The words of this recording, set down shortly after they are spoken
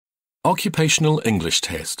Occupational English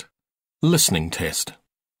Test. Listening Test.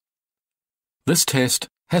 This test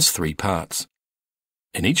has 3 parts.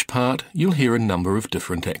 In each part, you'll hear a number of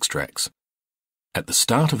different extracts. At the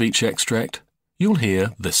start of each extract, you'll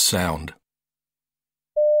hear this sound.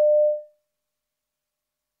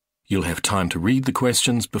 You'll have time to read the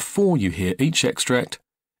questions before you hear each extract,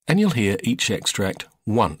 and you'll hear each extract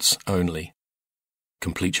once only.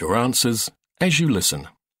 Complete your answers as you listen.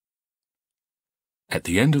 At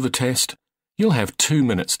the end of the test, you'll have 2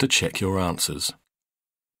 minutes to check your answers.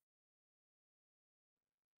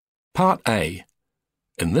 Part A.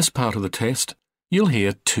 In this part of the test, you'll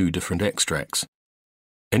hear 2 different extracts.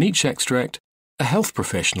 In each extract, a health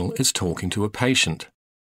professional is talking to a patient.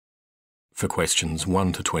 For questions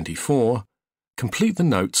 1 to 24, complete the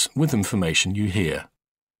notes with information you hear.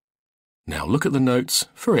 Now look at the notes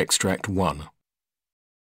for extract 1.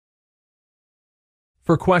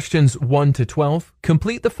 For questions 1 to 12,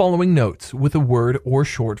 complete the following notes with a word or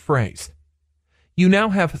short phrase. You now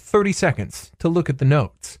have 30 seconds to look at the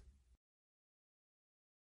notes.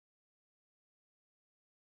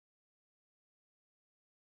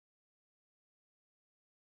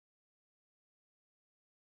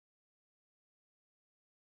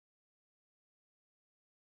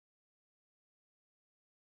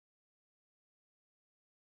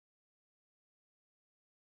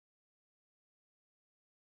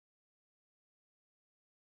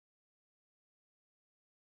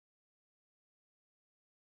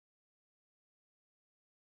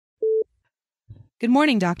 Good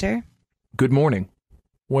morning, doctor. Good morning.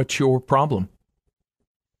 What's your problem?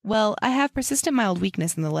 Well, I have persistent mild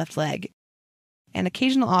weakness in the left leg and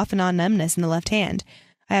occasional off and on numbness in the left hand.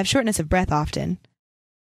 I have shortness of breath often.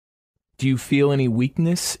 Do you feel any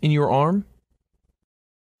weakness in your arm?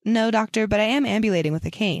 No, doctor, but I am ambulating with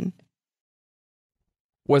a cane.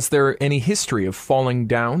 Was there any history of falling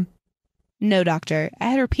down? No, doctor. I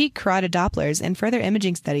had repeat carotid Dopplers and further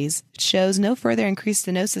imaging studies shows no further increased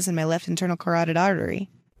stenosis in my left internal carotid artery.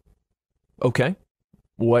 Okay.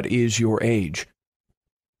 What is your age?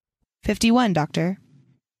 51, doctor.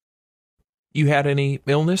 You had any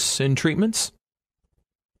illness and treatments?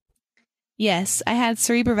 Yes, I had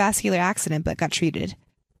cerebrovascular accident but got treated.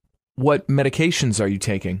 What medications are you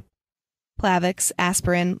taking? Plavix,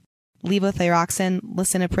 aspirin, levothyroxine,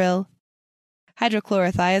 lisinopril,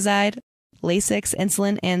 hydrochlorothiazide, Lasix,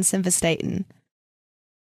 insulin, and simvastatin.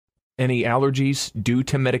 Any allergies due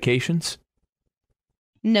to medications?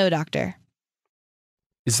 No, doctor.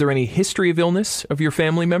 Is there any history of illness of your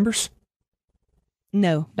family members?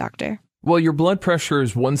 No, doctor. Well, your blood pressure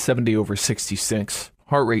is 170/66,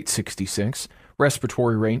 heart rate 66,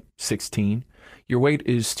 respiratory rate 16, your weight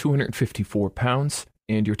is 254 pounds,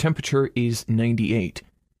 and your temperature is 98.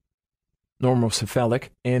 Normocephalic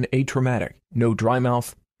and atraumatic, no dry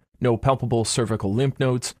mouth, no palpable cervical lymph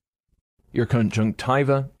nodes. Your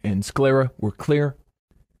conjunctiva and sclera were clear.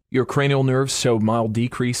 Your cranial nerves show mild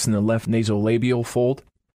decrease in the left nasolabial fold.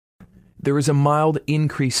 There is a mild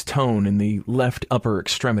increased tone in the left upper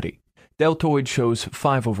extremity. Deltoid shows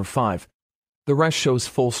 5/5. The rest shows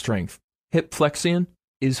full strength. Hip flexion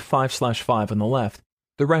is 5/5 on the left.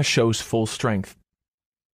 The rest shows full strength.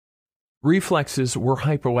 Reflexes were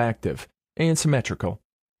hypoactive and symmetrical.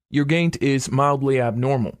 Your gait is mildly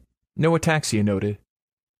abnormal. No ataxia noted.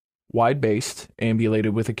 Wide-based,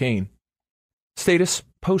 ambulated with a cane. Status,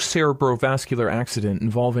 post-cerebrovascular accident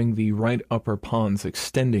involving the right upper pons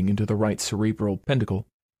extending into the right cerebral pedicle,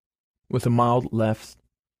 with a mild left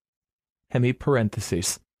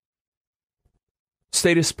hemiparenthesis.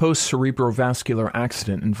 Status, post-cerebrovascular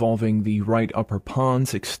accident involving the right upper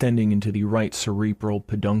pons extending into the right cerebral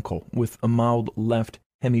peduncle, with a mild left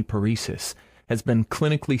hemiparesis, has been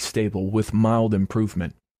clinically stable with mild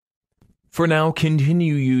improvement. For now,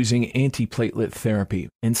 continue using antiplatelet therapy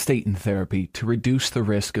and statin therapy to reduce the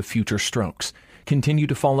risk of future strokes. Continue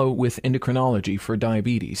to follow with endocrinology for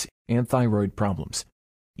diabetes and thyroid problems.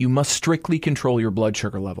 You must strictly control your blood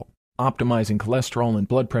sugar level, optimizing cholesterol and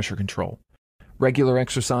blood pressure control, regular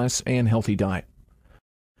exercise, and healthy diet.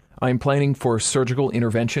 I am planning for surgical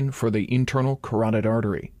intervention for the internal carotid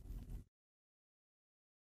artery.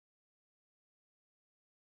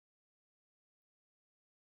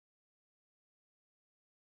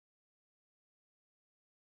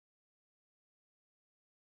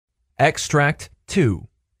 Extract 2.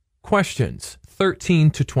 Questions 13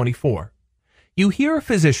 to 24. You hear a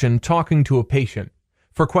physician talking to a patient.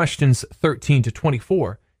 For questions 13 to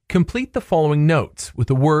 24, complete the following notes with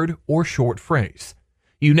a word or short phrase.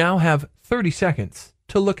 You now have 30 seconds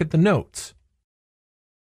to look at the notes.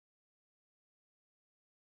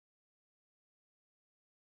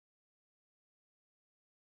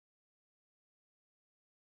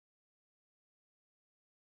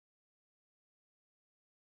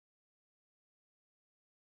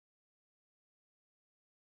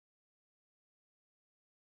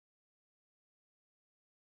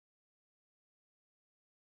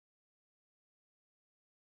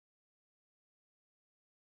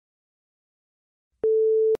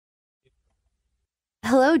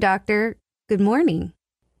 Hello, doctor. Good morning.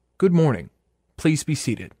 Good morning. Please be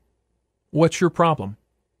seated. What's your problem?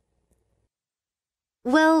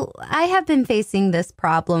 Well, I have been facing this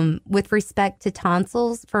problem with respect to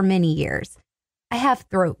tonsils for many years. I have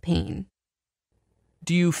throat pain.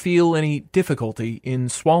 Do you feel any difficulty in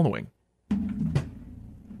swallowing?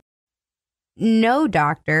 No,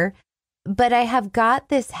 doctor, but I have got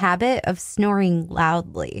this habit of snoring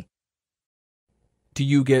loudly. Do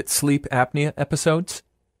you get sleep apnea episodes?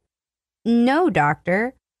 No,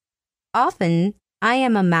 doctor. Often, I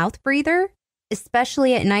am a mouth breather,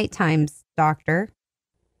 especially at night times, doctor.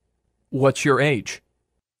 What's your age?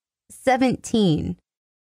 17.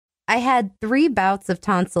 I had 3 bouts of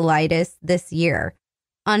tonsillitis this year.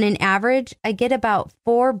 On an average, I get about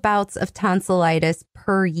 4 bouts of tonsillitis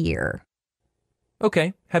per year.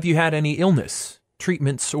 Okay. Have you had any illness,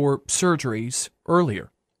 treatments, or surgeries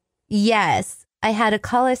earlier? Yes, I had a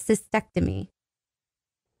cholecystectomy.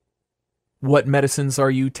 What medicines are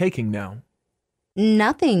you taking now?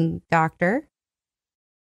 Nothing, doctor.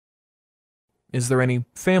 Is there any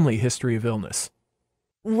family history of illness?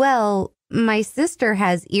 Well, my sister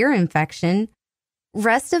has ear infection.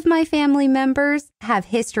 Rest of my family members have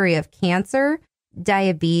history of cancer,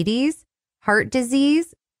 diabetes, heart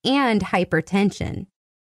disease, and hypertension.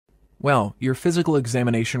 Well, your physical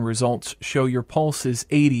examination results show your pulse is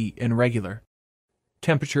 80 and regular.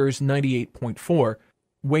 Temperature is 98.4.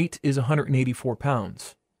 Weight is 184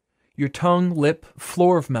 pounds. Your tongue, lip,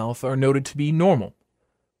 floor of mouth are noted to be normal.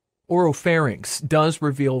 Oropharynx does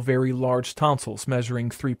reveal very large tonsils measuring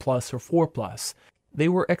 3 plus or 4 plus. They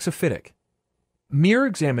were exophytic. Mere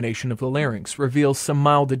examination of the larynx reveals some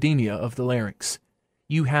mild edema of the larynx.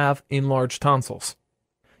 You have enlarged tonsils.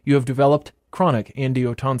 You have developed chronic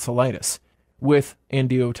angiotonsillitis with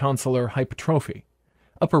angiotonsillar hypertrophy,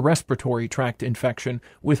 upper respiratory tract infection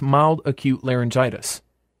with mild acute laryngitis.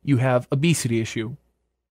 You have obesity issue.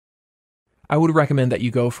 I would recommend that you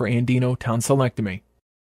go for andinotonsillectomy.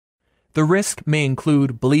 The risk may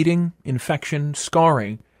include bleeding, infection,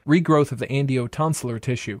 scarring, regrowth of the angiotonsillar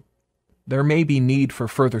tissue. There may be need for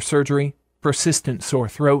further surgery, persistent sore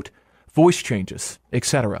throat, voice changes,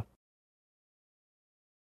 etc.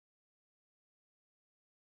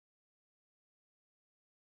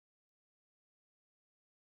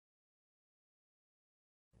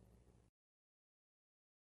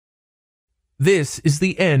 This is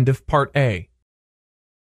the end of Part A.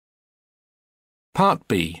 Part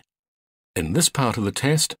B. In this part of the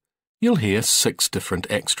test, you'll hear 6 different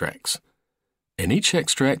extracts. In each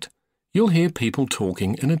extract, you'll hear people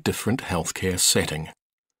talking in a different healthcare setting.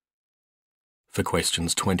 For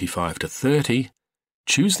questions 25 to 30,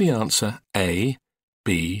 choose the answer A,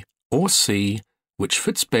 B, or C, which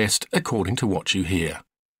fits best according to what you hear.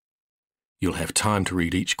 You'll have time to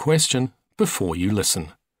read each question before you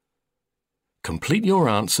listen. Complete your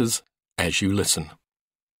answers as you listen.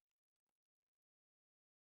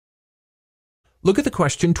 Look at the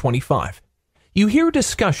question 25. You hear a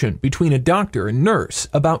discussion between a doctor and nurse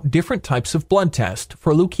about different types of blood tests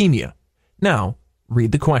for leukemia. Now,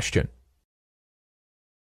 read the question.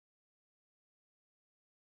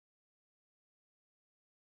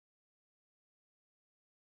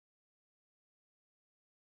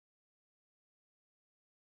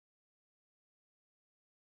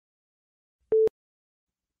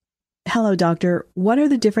 Hello, doctor. What are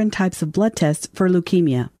the different types of blood tests for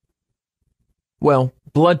leukemia? Well,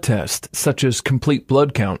 blood tests, such as complete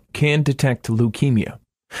blood count, can detect leukemia.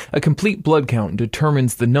 A complete blood count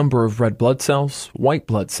determines the number of red blood cells, white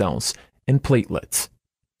blood cells, and platelets.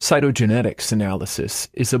 Cytogenetics analysis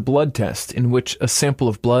is a blood test in which a sample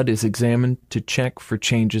of blood is examined to check for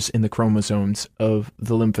changes in the chromosomes of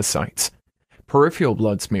the lymphocytes. Peripheral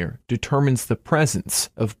blood smear determines the presence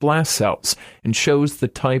of blast cells and shows the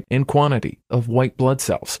type and quantity of white blood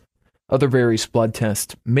cells. Other various blood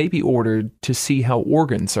tests may be ordered to see how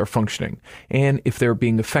organs are functioning and if they're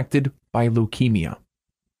being affected by leukemia.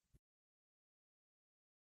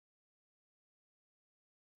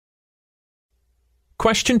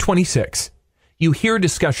 Question 26. You hear a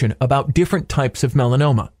discussion about different types of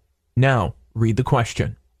melanoma. Now, read the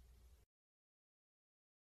question.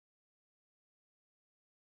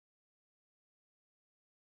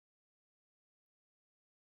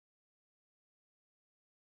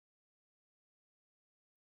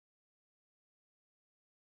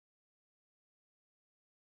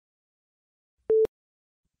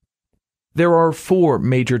 There are 4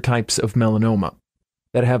 major types of melanoma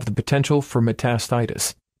that have the potential for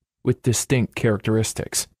metastitis, with distinct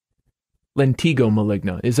characteristics. Lentigo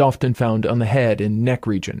maligna is often found on the head and neck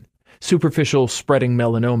region. Superficial spreading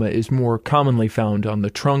melanoma is more commonly found on the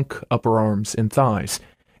trunk, upper arms, and thighs,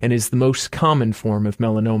 and is the most common form of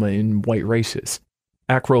melanoma in white races.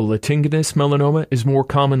 Acrolatiginous melanoma is more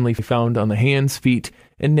commonly found on the hands, feet,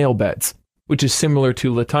 and nail beds, which is similar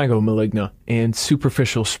to latigo maligna and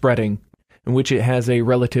superficial spreading, in which it has a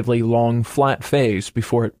relatively long, flat phase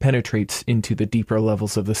before it penetrates into the deeper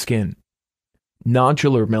levels of the skin.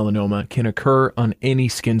 Nodular melanoma can occur on any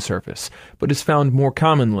skin surface, but is found more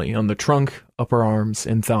commonly on the trunk, upper arms,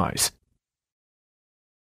 and thighs.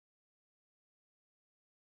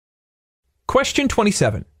 Question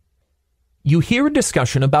 27. You hear a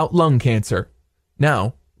discussion about lung cancer.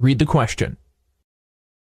 Now, read the question.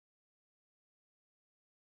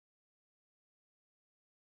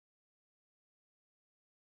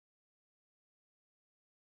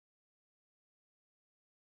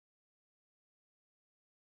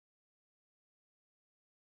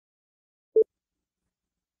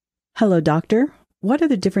 Hello, doctor. What are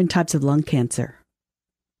the different types of lung cancer?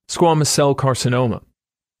 Squamous cell carcinoma,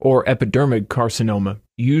 or epidermid carcinoma,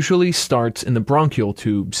 usually starts in the bronchial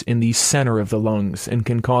tubes in the center of the lungs and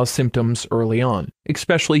can cause symptoms early on,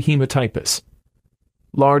 especially hematypus.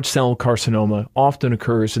 Large cell carcinoma often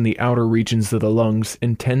occurs in the outer regions of the lungs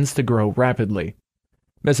and tends to grow rapidly.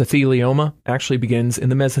 Mesothelioma actually begins in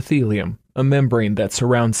the mesothelium, a membrane that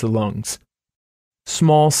surrounds the lungs.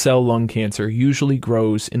 Small cell lung cancer usually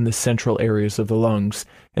grows in the central areas of the lungs,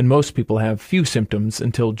 and most people have few symptoms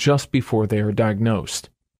until just before they are diagnosed.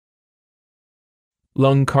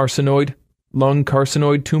 Lung carcinoid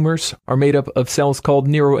tumors are made up of cells called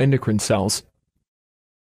neuroendocrine cells.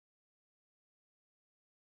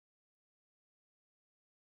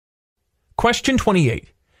 Question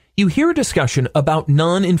 28. You hear a discussion about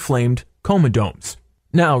non-inflamed comedones.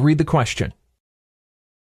 Now read the question.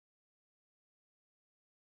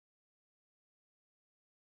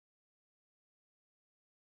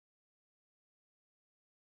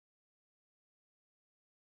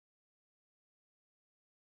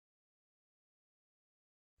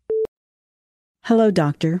 Hello,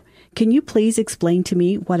 doctor. Can you please explain to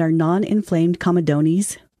me what are non-inflamed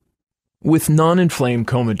comedones? With non-inflamed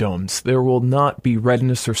comedones, there will not be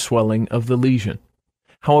redness or swelling of the lesion.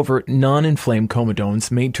 However, non-inflamed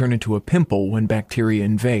comedones may turn into a pimple when bacteria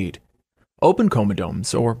invade. Open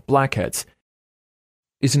comedones, or blackheads,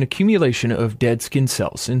 is an accumulation of dead skin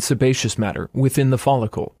cells and sebaceous matter within the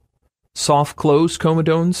follicle. Soft-closed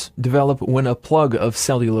comedones develop when a plug of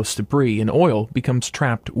cellulose debris and oil becomes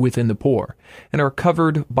trapped within the pore and are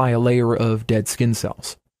covered by a layer of dead skin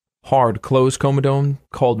cells. Hard-closed comedone,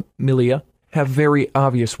 called milia, have very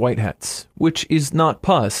obvious whiteheads, which is not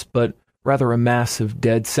pus, but rather a mass of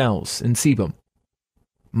dead cells and sebum.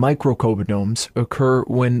 Microcomedones occur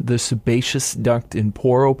when the sebaceous duct and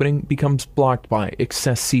pore opening becomes blocked by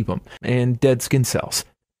excess sebum and dead skin cells.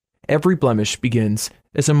 Every blemish begins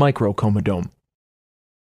as a microcomedone.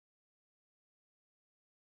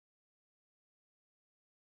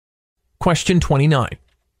 Question 29.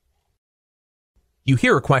 You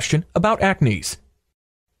hear a question about acnes.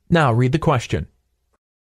 Now read the question.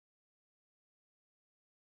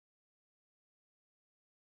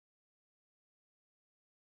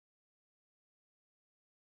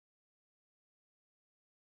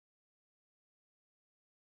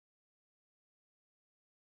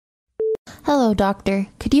 Hello, doctor.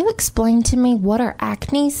 Could you explain to me what are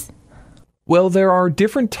acnes? Well, there are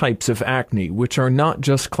different types of acne which are not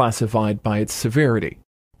just classified by its severity.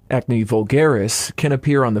 Acne vulgaris can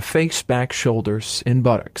appear on the face, back, shoulders, and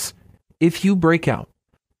buttocks. If you break out,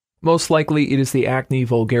 most likely it is the acne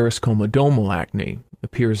vulgaris comedomal acne.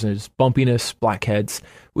 Appears as bumpiness, blackheads,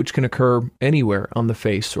 which can occur anywhere on the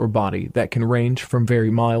face or body that can range from very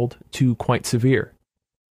mild to quite severe.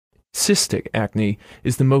 Cystic acne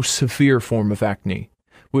is the most severe form of acne,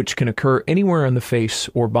 which can occur anywhere on the face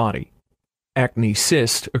or body. Acne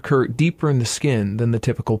cysts occur deeper in the skin than the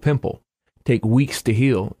typical pimple, take weeks to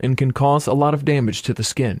heal, and can cause a lot of damage to the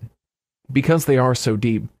skin. Because they are so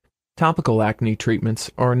deep, topical acne treatments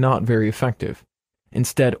are not very effective.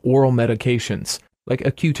 Instead, oral medications, like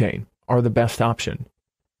Accutane, are the best option.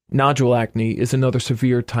 Nodule acne is another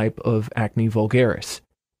severe type of acne vulgaris.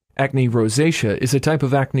 Acne rosacea is a type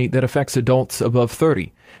of acne that affects adults above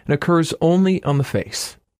 30 and occurs only on the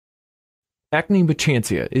face. Acne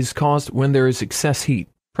mechancia is caused when there is excess heat,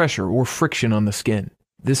 pressure, or friction on the skin.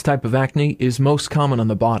 This type of acne is most common on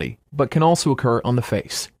the body, but can also occur on the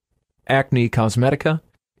face. Acne cosmetica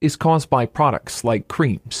is caused by products like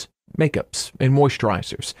creams, makeups, and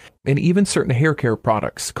moisturizers, and even certain hair care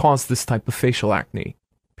products cause this type of facial acne.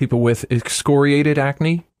 People with excoriated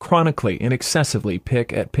acne chronically and excessively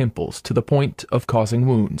pick at pimples to the point of causing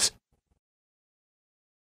wounds.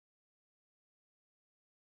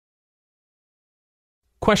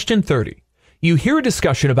 Question 30. You hear a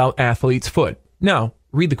discussion about athlete's foot. Now,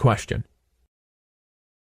 read the question.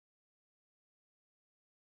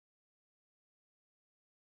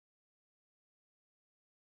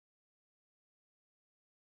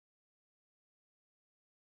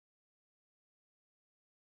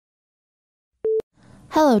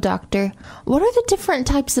 Hello, doctor. What are the different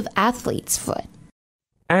types of athlete's foot?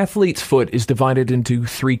 Athlete's foot is divided into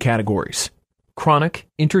 3 categories: chronic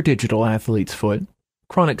interdigital athlete's foot,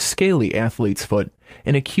 chronic scaly athlete's foot,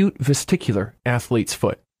 and acute vestibular athlete's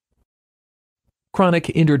foot. Chronic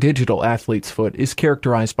interdigital athlete's foot is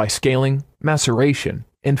characterized by scaling, maceration,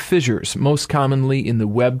 and fissures, most commonly in the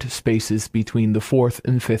webbed spaces between the 4th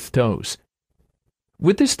and 5th toes.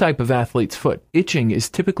 With this type of athlete's foot, itching is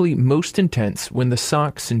typically most intense when the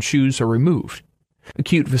socks and shoes are removed.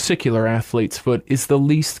 Acute vesicular athlete's foot is the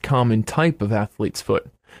least common type of athlete's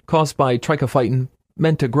foot, caused by trichophyton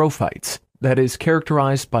mentagrophytes, that is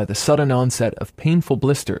characterized by the sudden onset of painful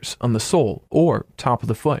blisters on the sole or top of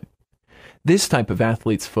the foot. This type of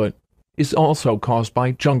athlete's foot is also caused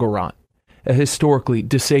by jungle rot, a historically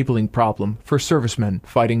disabling problem for servicemen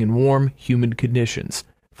fighting in warm, humid conditions.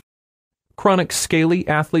 Chronic scaly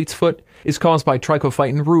athlete's foot is caused by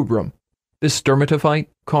Trichophyton rubrum. This dermatophyte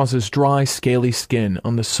causes dry, scaly skin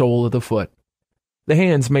on the sole of the foot. The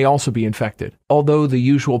hands may also be infected, although the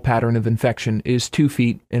usual pattern of infection is 2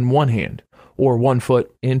 feet and 1 hand, or 1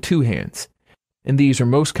 foot and 2 hands, and these are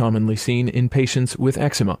most commonly seen in patients with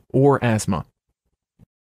eczema or asthma.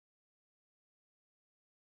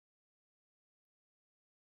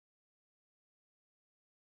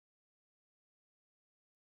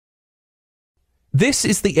 This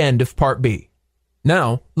is the end of Part B.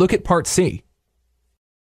 Now, look at Part C.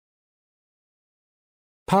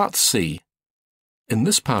 Part C. In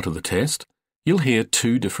this part of the test, you'll hear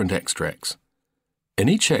 2 different extracts. In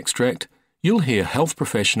each extract, you'll hear health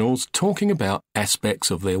professionals talking about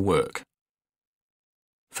aspects of their work.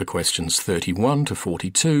 For questions 31 to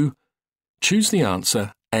 42, choose the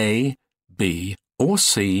answer A, B, or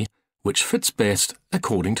C, which fits best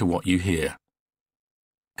according to what you hear.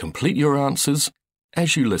 Complete your answers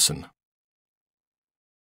as you listen.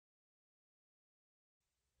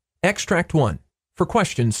 Extract 1, for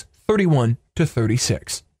questions 31 to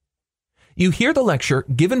 36. You hear the lecture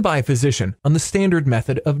given by a physician on the standard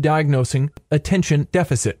method of diagnosing attention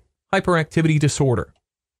deficit hyperactivity disorder.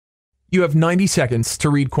 You have 90 seconds to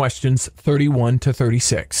read questions 31 to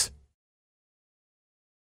 36.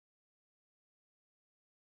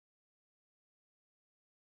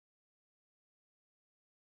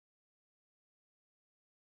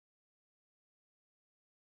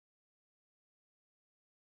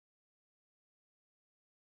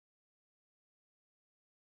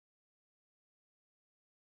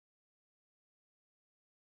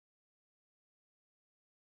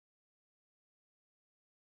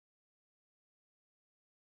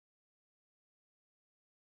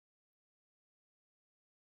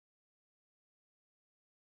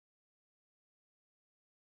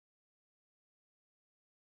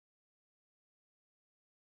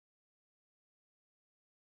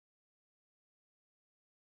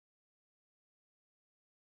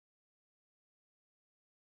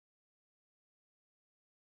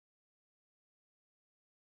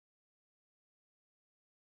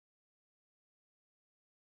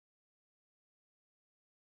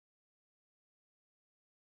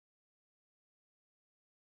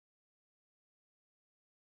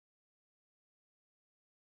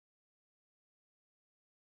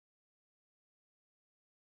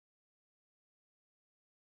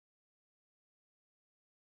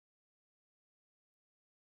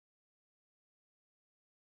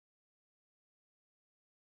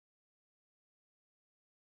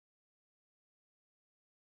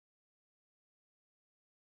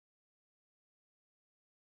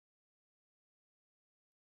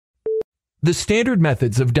 The standard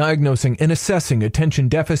methods of diagnosing and assessing attention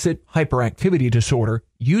deficit hyperactivity disorder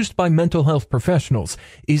used by mental health professionals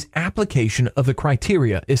is application of the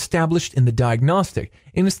criteria established in the Diagnostic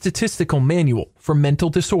and Statistical Manual for Mental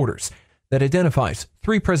Disorders that identifies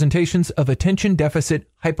 3 presentations of attention deficit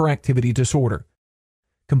hyperactivity disorder: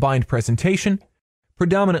 combined presentation,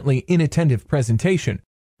 predominantly inattentive presentation,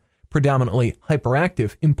 predominantly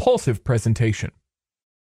hyperactive impulsive presentation.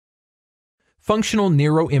 Functional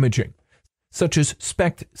neuroimaging, such as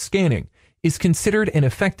SPECT scanning, is considered an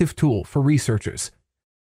effective tool for researchers.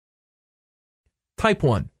 Type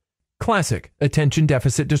 1. Classic attention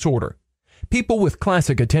deficit disorder. People with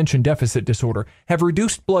classic attention deficit disorder have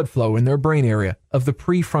reduced blood flow in their brain area of the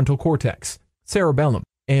prefrontal cortex, cerebellum,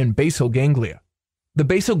 and basal ganglia. The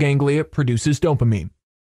basal ganglia produces dopamine.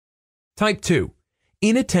 Type 2.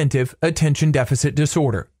 Inattentive attention deficit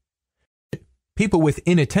disorder. People with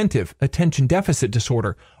inattentive attention deficit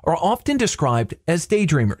disorder are often described as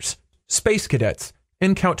daydreamers, space cadets,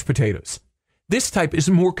 and couch potatoes. This type is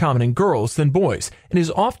more common in girls than boys and is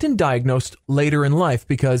often diagnosed later in life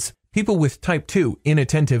because people with type 2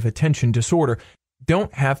 inattentive attention disorder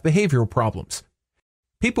don't have behavioral problems.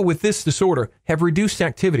 People with this disorder have reduced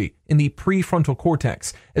activity in the prefrontal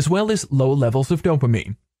cortex as well as low levels of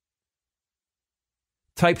dopamine.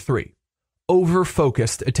 Type 3.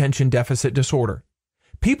 Over-focused attention deficit disorder.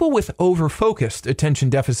 People with over-focused attention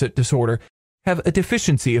deficit disorder have a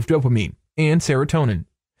deficiency of dopamine and serotonin.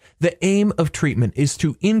 The aim of treatment is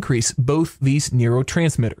to increase both these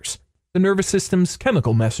neurotransmitters, the nervous system's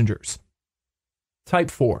chemical messengers.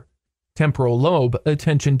 Type 4. Temporal lobe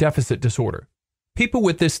attention deficit disorder. People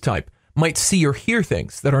with this type might see or hear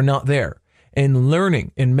things that are not there, and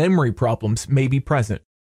learning and memory problems may be present.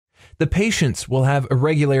 The patients will have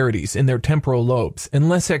irregularities in their temporal lobes and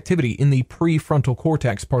less activity in the prefrontal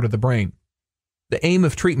cortex part of the brain. The aim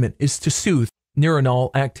of treatment is to soothe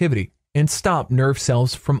neuronal activity and stop nerve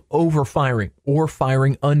cells from overfiring or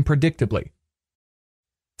firing unpredictably.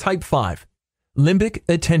 Type 5. Limbic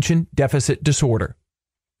attention deficit disorder.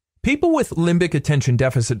 People with limbic attention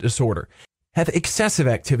deficit disorder have excessive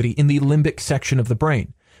activity in the limbic section of the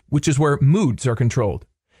brain, which is where moods are controlled.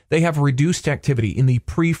 They have reduced activity in the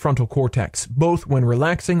prefrontal cortex, both when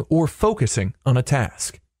relaxing or focusing on a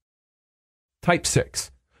task. Type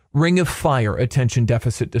 6. Ring of fire attention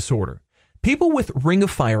deficit disorder. People with ring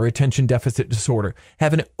of fire attention deficit disorder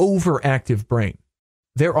have an overactive brain.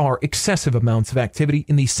 There are excessive amounts of activity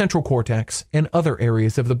in the central cortex and other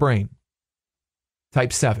areas of the brain.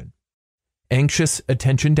 Type 7. Anxious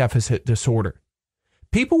attention deficit disorder.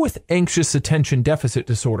 People with anxious attention deficit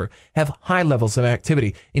disorder have high levels of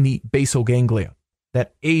activity in the basal ganglia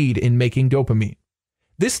that aid in making dopamine.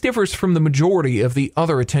 This differs from the majority of the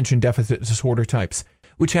other attention deficit disorder types,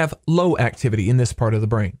 which have low activity in this part of the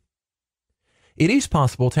brain. It is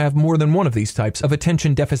possible to have more than one of these types of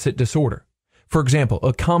attention deficit disorder. For example,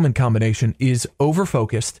 a common combination is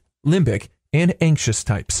overfocused, limbic, and anxious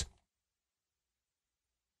types.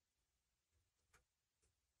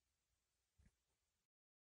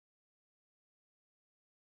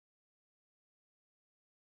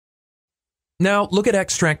 Now look at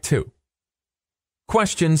extract 2.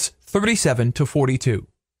 Questions 37 to 42.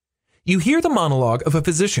 You hear the monologue of a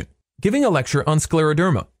physician giving a lecture on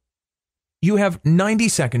scleroderma. You have 90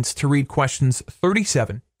 seconds to read questions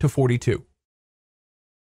 37 to 42.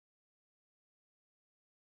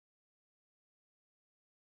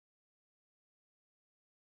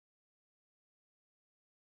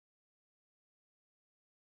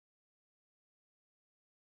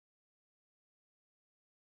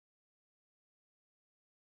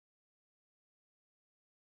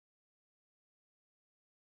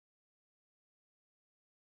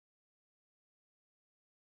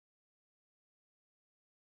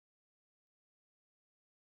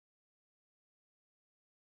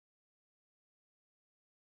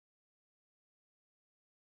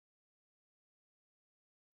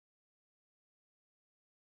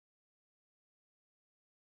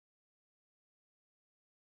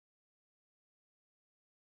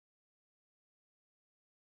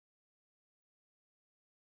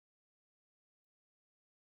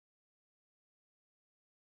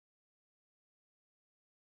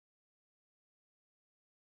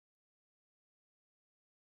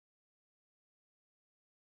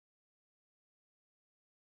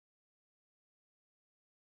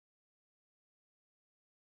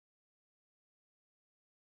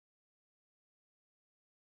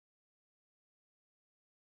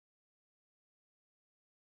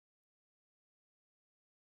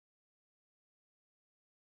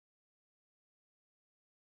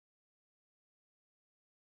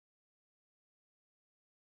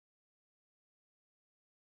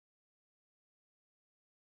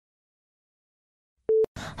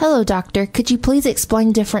 Hello, doctor. Could you please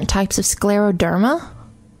explain different types of scleroderma?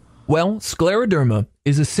 Well, scleroderma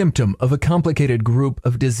is a symptom of a complicated group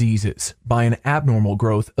of diseases by an abnormal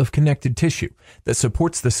growth of connected tissue that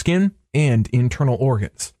supports the skin and internal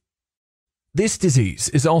organs. This disease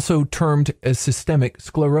is also termed as systemic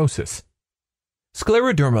sclerosis.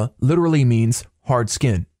 Scleroderma literally means hard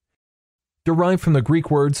skin, derived from the Greek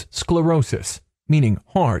words sclerosis, meaning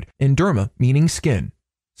hard, and derma, meaning skin.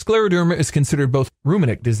 Scleroderma is considered both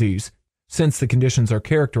rheumatic disease, since the conditions are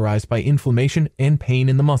characterized by inflammation and pain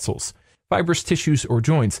in the muscles, fibrous tissues or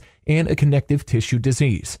joints, and a connective tissue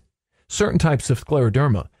disease. Certain types of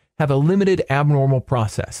scleroderma have a limited abnormal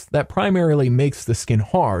process that primarily makes the skin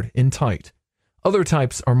hard and tight. Other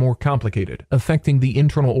types are more complicated, affecting the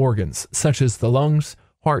internal organs such as the lungs,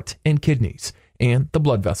 heart, and kidneys, and the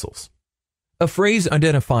blood vessels. A phrase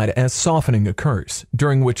identified as softening occurs,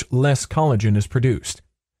 during which less collagen is produced.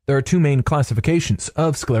 There are two main classifications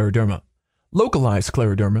of scleroderma. Localized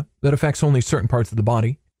scleroderma, that affects only certain parts of the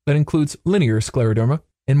body, that includes linear scleroderma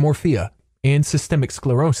and morphea, and systemic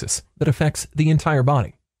sclerosis, that affects the entire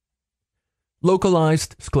body.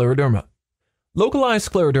 Localized scleroderma.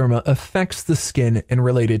 Localized scleroderma affects the skin and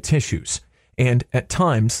related tissues, and at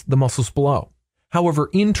times the muscles below. However,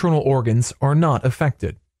 internal organs are not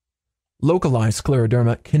affected. Localized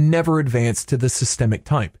scleroderma can never advance to the systemic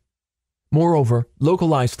type. Moreover,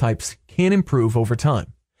 localized types can improve over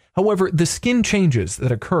time. However, the skin changes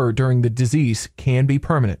that occur during the disease can be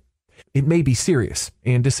permanent. It may be serious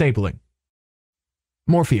and disabling.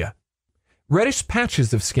 Morphea. Reddish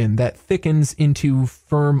patches of skin that thickens into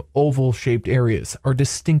firm oval-shaped areas are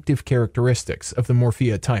distinctive characteristics of the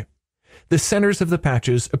morphea type. The centers of the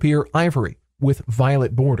patches appear ivory with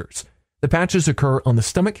violet borders. The patches occur on the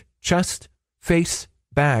stomach, chest, face,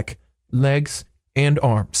 back, legs, and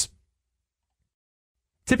arms.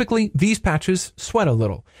 Typically, these patches sweat a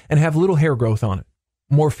little and have little hair growth on it.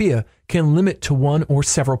 Morphea can limit to one or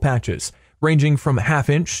several patches, ranging from ½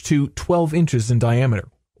 inch to 12 inches in diameter,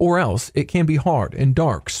 or else it can be hard and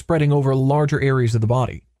dark, spreading over larger areas of the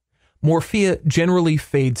body. Morphea generally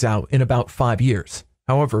fades out in about 5 years.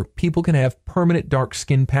 However, people can have permanent dark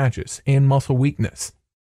skin patches and muscle weakness.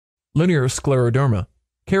 Linear scleroderma,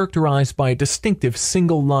 characterized by a distinctive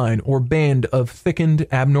single line or band of thickened,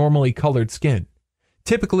 abnormally colored skin.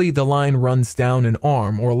 Typically, the line runs down an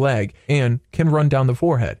arm or leg and can run down the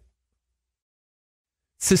forehead.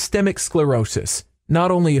 Systemic sclerosis not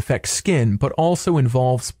only affects skin but also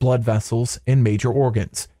involves blood vessels and major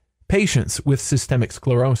organs. Patients with systemic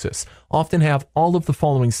sclerosis often have all of the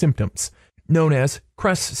following symptoms, known as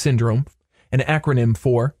CRESS syndrome, an acronym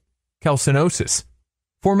for calcinosis,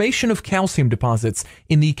 formation of calcium deposits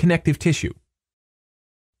in the connective tissue.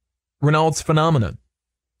 Raynaud's phenomenon.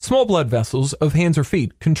 Small blood vessels of hands or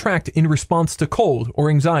feet contract in response to cold or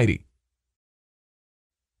anxiety.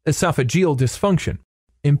 Esophageal dysfunction.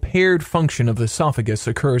 Impaired function of the esophagus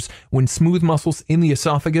occurs when smooth muscles in the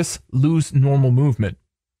esophagus lose normal movement.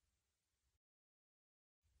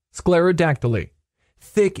 Sclerodactyly.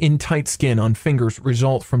 Thick and tight skin on fingers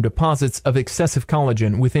result from deposits of excessive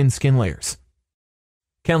collagen within skin layers.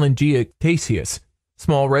 Cholangiotasia.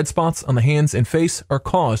 Small red spots on the hands and face are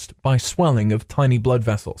caused by swelling of tiny blood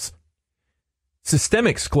vessels.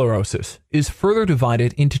 Systemic sclerosis is further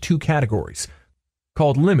divided into two categories,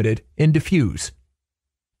 called limited and diffuse.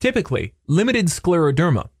 Typically, limited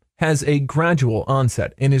scleroderma has a gradual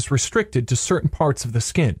onset and is restricted to certain parts of the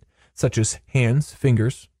skin, such as hands,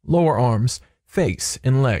 fingers, lower arms, face,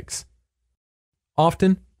 and legs.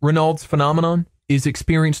 Often, Raynaud's phenomenon is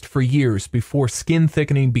experienced for years before skin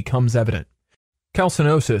thickening becomes evident.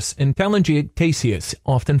 Calcinosis and cholangiotasia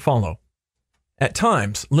often follow. At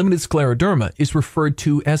times, limited scleroderma is referred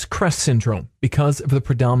to as CRESS syndrome because of the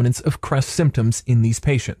predominance of CRESS symptoms in these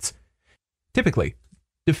patients. Typically,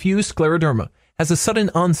 diffuse scleroderma has a sudden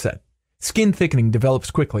onset. Skin thickening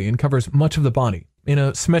develops quickly and covers much of the body in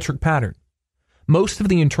a symmetric pattern. Most of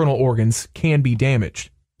the internal organs can be damaged.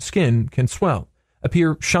 Skin can swell,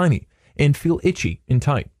 appear shiny, and feel itchy and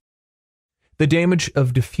tight. The damage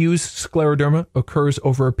of diffuse scleroderma occurs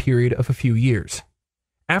over a period of a few years.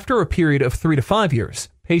 After a period of 3 to 5 years,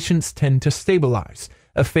 patients tend to stabilize,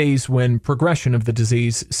 a phase when progression of the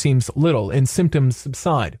disease seems little and symptoms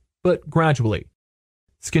subside, but gradually.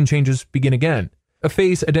 Skin changes begin again. A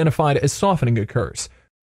phase identified as softening occurs,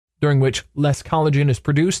 during which less collagen is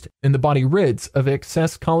produced and the body rids of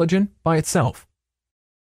excess collagen by itself.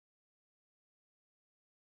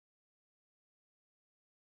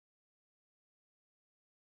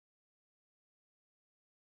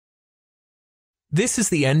 This is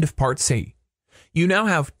the end of Part C. You now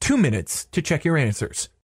have 2 minutes to check your answers.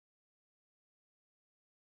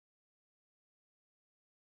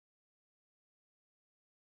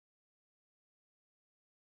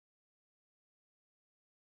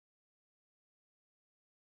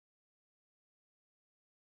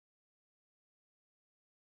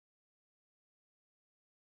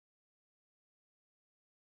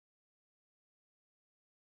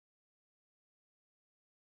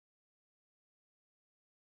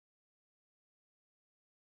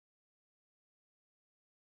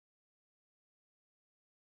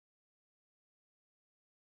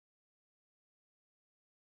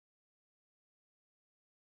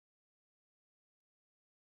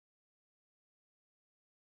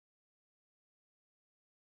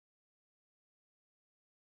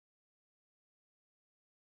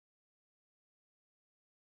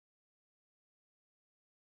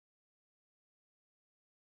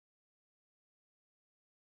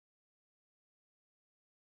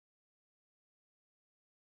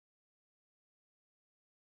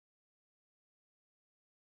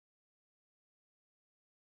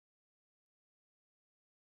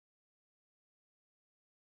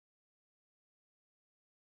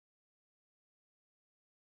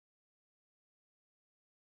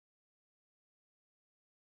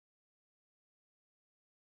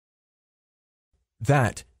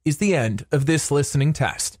 That is the end of this listening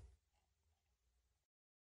test.